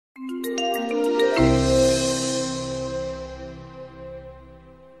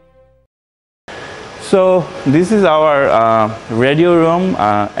So this is our radio room,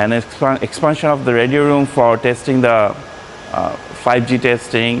 an expansion of the radio room for testing the 5G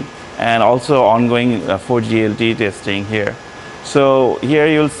testing and also ongoing 4G LTE testing here. So here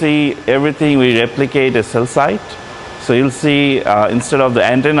you'll see everything we replicate a cell site. So you'll see instead of the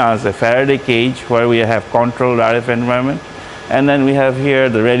antennas, a Faraday cage where we have controlled RF environment, and then we have here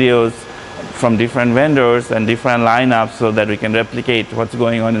the radios from different vendors and different lineups so that we can replicate what's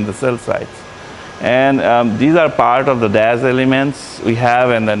going on in the cell sites. And these are part of the DAS elements we have,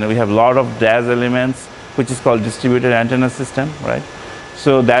 and then we have a lot of DAS elements, which is called distributed antenna system, right?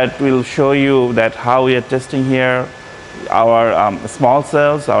 So that will show you that how we are testing here our small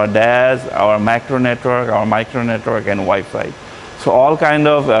cells, our DAS, our macro network, our micro network, and Wi-Fi. So all kind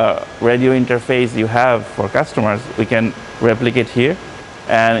of radio interface you have for customers, we can replicate here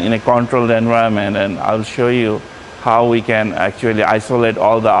and in a controlled environment, and I'll show you how we can actually isolate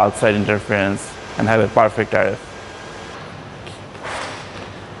all the outside interference and have a perfect RF.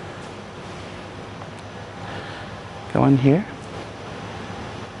 Come on here.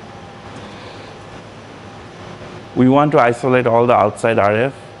 We want to isolate all the outside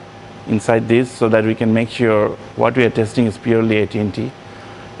RF inside this so that we can make sure what we are testing is purely AT&T.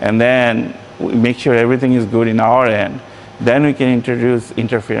 And then we make sure everything is good in our end. Then we can introduce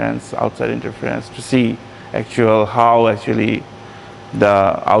interference, outside interference, to see how actually the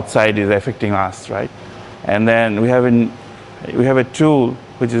outside is affecting us, right? And then we have a tool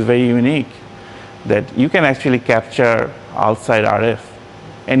which is very unique, that you can actually capture outside RF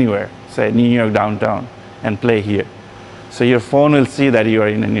anywhere, say New York downtown, and play here. So your phone will see that you are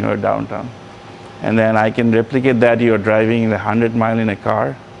in a New York downtown. And then I can replicate that you are driving 100 miles in a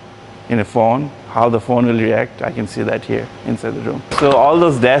car, in a phone, how the phone will react, I can see that here inside the room. So all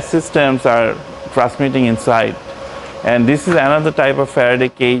those DAS systems are transmitting inside. And this is another type of Faraday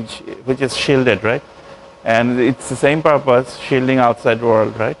cage which is shielded, right? And it's the same purpose, shielding outside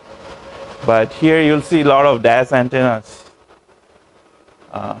world, right? But here you'll see a lot of DAS antennas.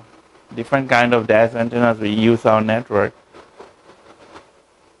 Different kind of DAS antennas we use our network.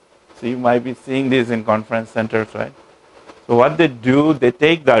 So you might be seeing this in conference centers, right? So what they do, they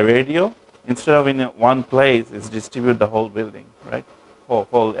take the radio, instead of in one place, it's distribute the whole building, right?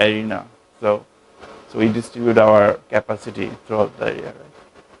 Whole arena. So we distribute our capacity throughout the area, right?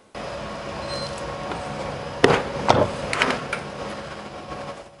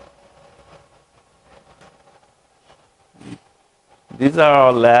 These are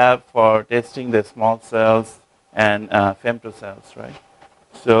our lab for testing the small cells and femtocells, right?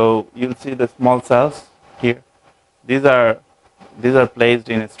 So you'll see the small cells here. These are placed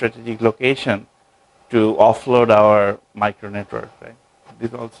in a strategic location to offload our micro network, right?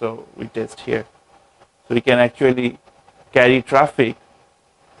 This also we test here. So we can actually carry traffic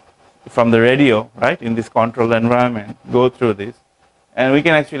from the radio, right, in this controlled environment, go through this, and we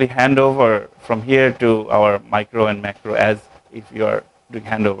can actually hand over from here to our micro and macro as if you are doing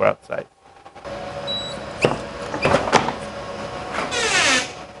handover outside.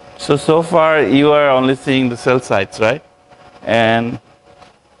 So far you are only seeing the cell sites, right? And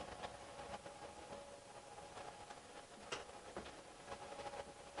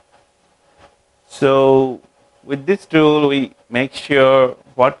so with this tool we make sure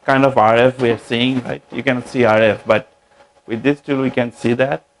what kind of RF we are seeing, right? You cannot see RF, but with this tool we can see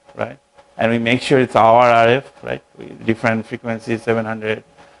that, right? And we make sure it's our RF, right? With different frequencies, 700,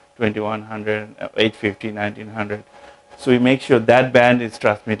 2100, 850, 1900. So we make sure that band is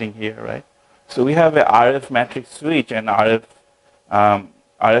transmitting here, right? So we have a RF matrix switch and RF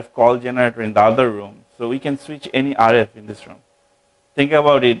call generator in the other room. So we can switch any RF in this room. Think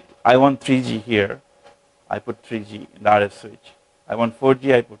about it. I want 3G here. I put 3G in the RF switch. I want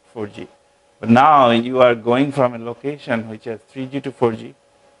 4G, I put 4G. But now you are going from a location which has 3G to 4G.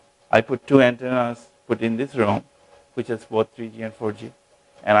 I put two antennas put in this room, which has both 3G and 4G.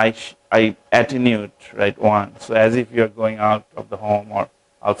 And I attenuate, right, one. So as if you are going out of the home or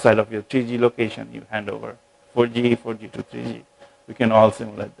outside of your 3G location, you hand over 4G to 3G. We can all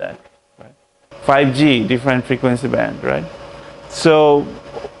simulate that, right? 5G, different frequency band, right? So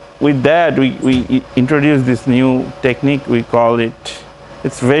with that, we introduced this new technique. We call it,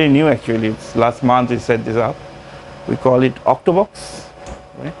 it's very new actually. It's last month we set this up. We call it Octobox,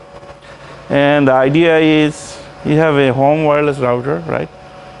 right? And the idea is you have a home wireless router, right?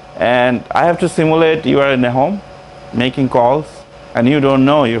 And I have to simulate you are in a home making calls and you don't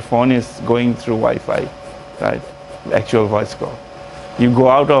know your phone is going through Wi-Fi, right? Actual voice call. You go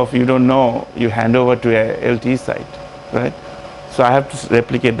out of, you don't know, you hand over to a LTE site, right? So I have to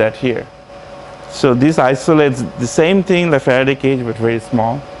replicate that here. So this isolates the same thing, the Faraday cage, but very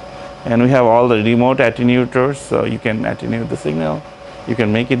small. And we have all the remote attenuators, so you can attenuate the signal, you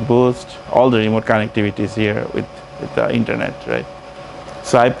can make it boost, all the remote connectivities here with the internet, right?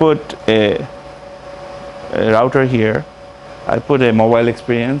 So I put a router here, I put a mobile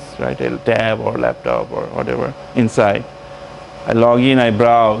experience, right, a tab or laptop or whatever inside. I log in, I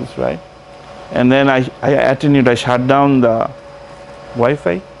browse, right? And then I attenuate, I shut down the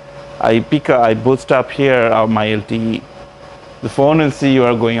Wi-Fi. I boost up here my LTE. The phone will see you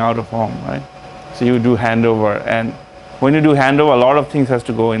are going out of home, right? So you do handover, and when you do handover, a lot of things has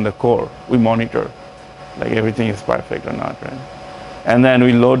to go in the core. We monitor, like everything is perfect or not, right? And then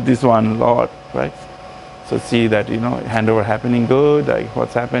we load this one lot, right? So see that, you know, handover happening good, like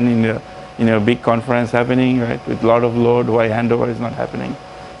what's happening in a big conference happening, right? With a lot of load, why handover is not happening.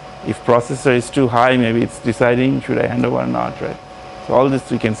 If processor is too high, maybe it's deciding should I hand over or not, right? So all this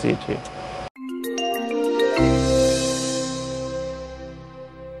we can see it here.